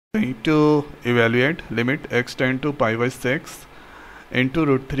Going to evaluate limit x tend to pi by 6 into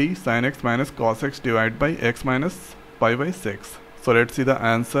root 3 sin x minus cos x divided by x minus pi by 6. So let's see the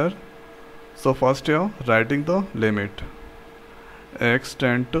answer. So first here writing the limit x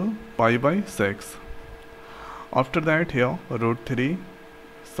tend to pi by 6. After that here root 3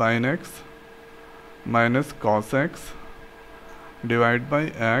 sin x minus cos x divided by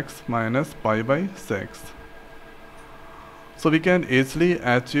x minus pi by 6. So we can easily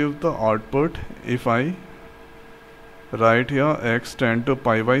achieve the output if I write here x tend to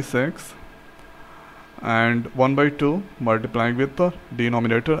pi by 6 and 1 by 2 multiplying with the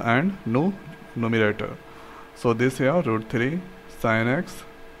denominator and numerator. So this here root 3 sin x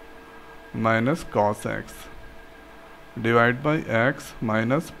minus cos x divided by x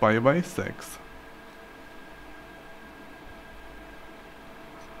minus pi by 6.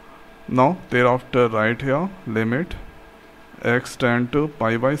 Now thereafter write here limit x tend to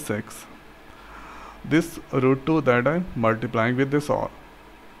pi by 6. This root 2 that I am multiplying with this all.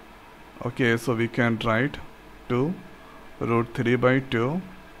 Okay, so we can write 2 root 3 by 2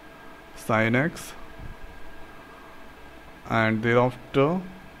 sin x and thereafter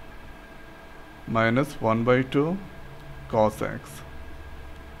minus 1 by 2 cos x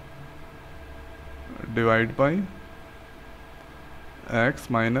divided by x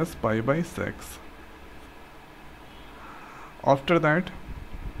minus pi by 6. After that,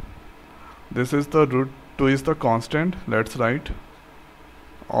 this is the root 2 is the constant. Let's write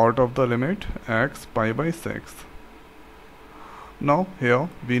out of the limit x pi by 6. Now here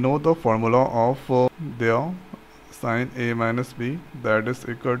we know the formula of their sin a minus b, that is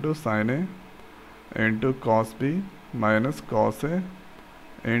equal to sin a into cos b minus cos a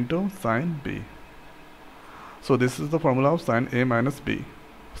into sin b. So this is the formula of sin a minus b.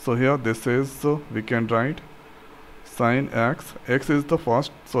 So here this is we can write sin x is the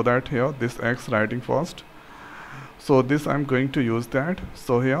first, so that here this x writing first. So this I'm going to use that.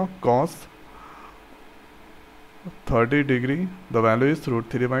 So here cos 30 degree, the value is root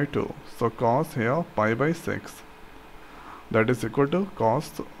 3 by 2. So cos here pi by 6, that is equal to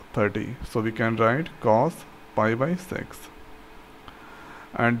cos 30. So we can write cos pi by 6.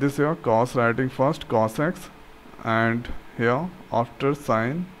 And this here cos writing first cos x, and here after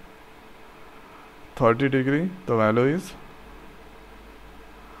sin 30 degree the value is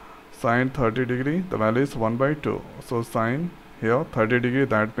sin 30 degree the value is 1 by 2. So sin here 30 degree,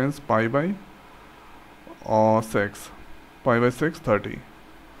 that means pi by 6 30.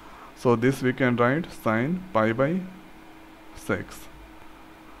 So this we can write sin pi by 6,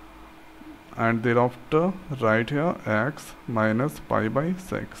 and thereafter write here x minus pi by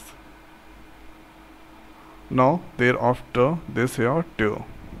 6. Now thereafter this here 2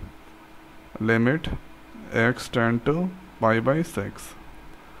 limit x tend to pi by 6.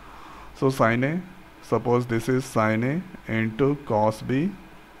 So sin a, suppose this is sin a into cos b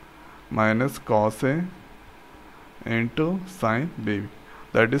minus cos a into sin b,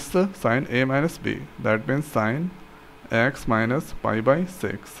 that is sin a minus b, that means sin x minus pi by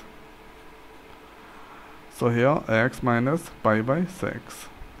 6. So here x minus pi by 6.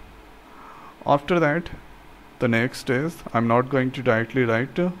 After that the next is, I'm not going to directly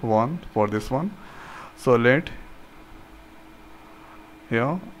write 1 for this one. So let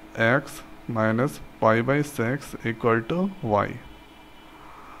here x minus pi by 6 equal to y.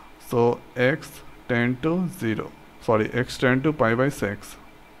 So x tend to pi by 6.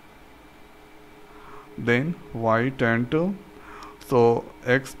 Then y tend to, so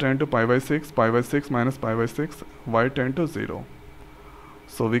x tend to pi by 6 minus pi by 6, y tend to 0.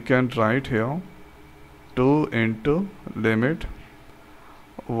 So we can write here 2 into limit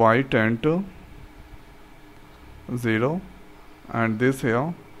y tend to 0, and this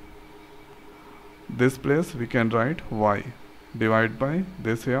here this place we can write y divided by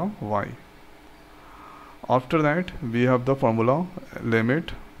this here y. After that we have the formula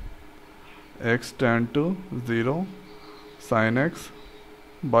limit x tend to 0 sin x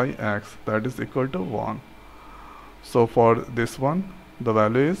by x, that is equal to 1. So for this one the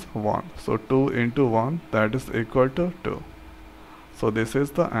value is 1. So 2 into 1, that is equal to 2. So this is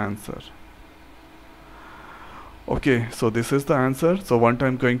the answer. Okay, so this is the answer. So one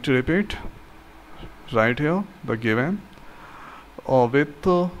time going to repeat. Right here the given with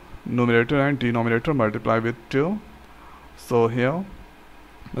numerator and denominator multiply with 2. So here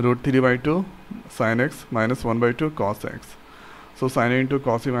root 3 by 2 sin x minus 1 by 2 cos x. So sin a into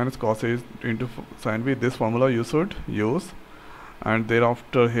cos a minus cos a into sin b, this formula you should use. And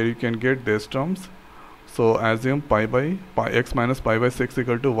thereafter here you can get these terms. So assume pi x minus pi by 6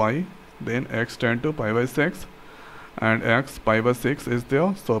 equal to y, then x tend to pi by 6 and x pi by 6 is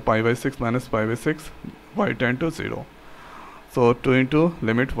there, so pi by 6 minus pi by 6, y tend to 0. So 2 into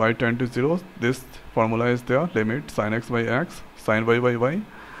limit y tend to 0, this formula is there, limit sin x by x, sin y by y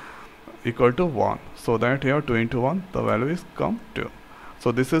equal to 1. So that here 2 into 1, the value is come 2.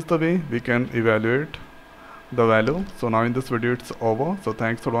 So this is the way we can evaluate the value. So now in this video it's over. So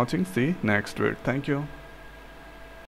thanks for watching. See next video. Thank you.